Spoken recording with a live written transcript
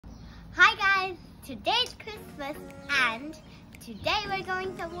Today's Christmas and today we're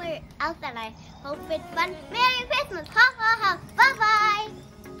going somewhere else and I hope it's fun. Merry Christmas! Ha ha ha! Bye bye!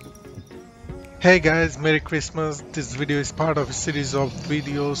 Hey guys, Merry Christmas. This video is part of a series of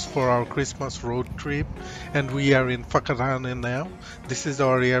videos for our Christmas road trip and we are in Whakatane now. This is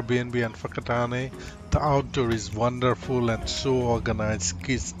our Airbnb in Whakatane. The outdoor is wonderful and so organized.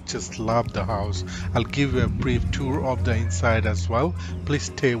 Kids just love the house. I'll give you a brief tour of the inside as well. Please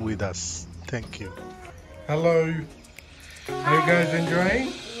stay with us. Thank you. Hello. Are you guys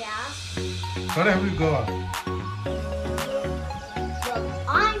enjoying? Yeah. Where have you gone? Well,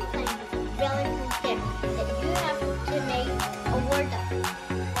 I'm playing this really cool game that you have to make a word up.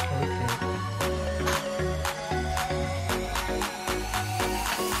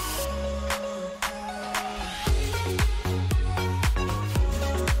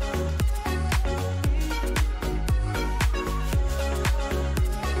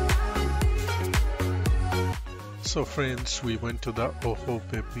 So friends, we went to the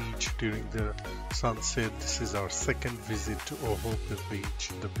Ohope Beach during the sunset. This is our second visit to Ohope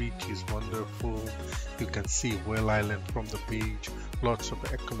Beach. The beach is wonderful. You can see Whale Island from the beach. Lots of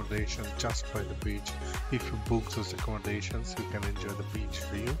accommodation just by the beach. If you book those accommodations, you can enjoy the beach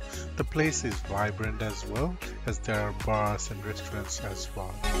view. The place is vibrant as well, as there are bars and restaurants as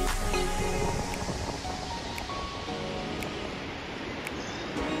well.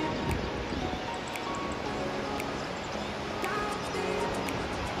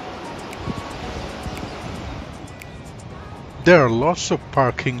 There are lots of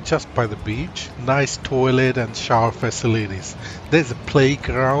parking just by the beach, nice toilet and shower facilities. There's a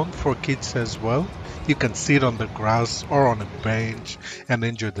playground for kids as well. You can sit on the grass or on a bench and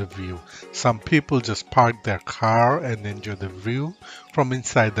enjoy the view. Some people just park their car and enjoy the view from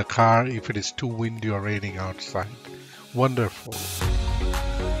inside the car if it is too windy or raining outside. Wonderful.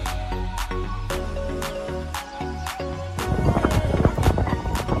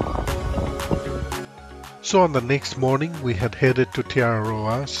 So on the next morning we had headed to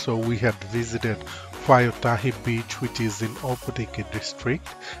Tiaroa, so we had visited Whakatane Beach, which is in Opotiki district,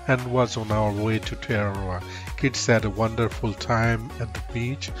 and was on our way to Tiaroa. Kids had a wonderful time at the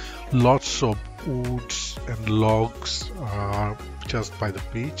beach. Lots of woods and logs just by the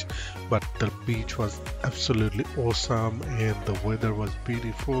beach, but the beach was absolutely awesome and the weather was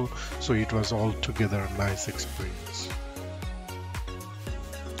beautiful, so it was altogether a nice experience.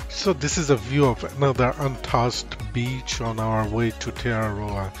 So this is a view of another untouched beach on our way to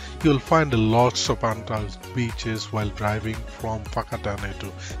Tiaroa. You'll find lots of untouched beaches while driving from Whakatane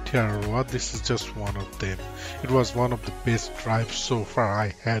to Tiaroa. This is just one of them. It was one of the best drives so far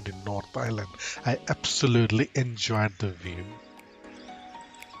I had in North Island. I absolutely enjoyed the view.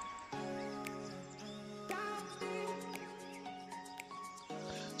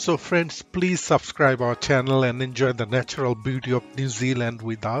 So friends, please subscribe our channel and enjoy the natural beauty of New Zealand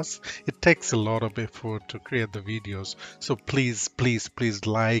with us. It takes a lot of effort to create the videos. So please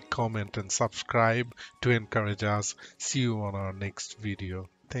like, comment and subscribe to encourage us. See you on our next video.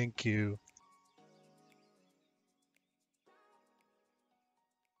 Thank you.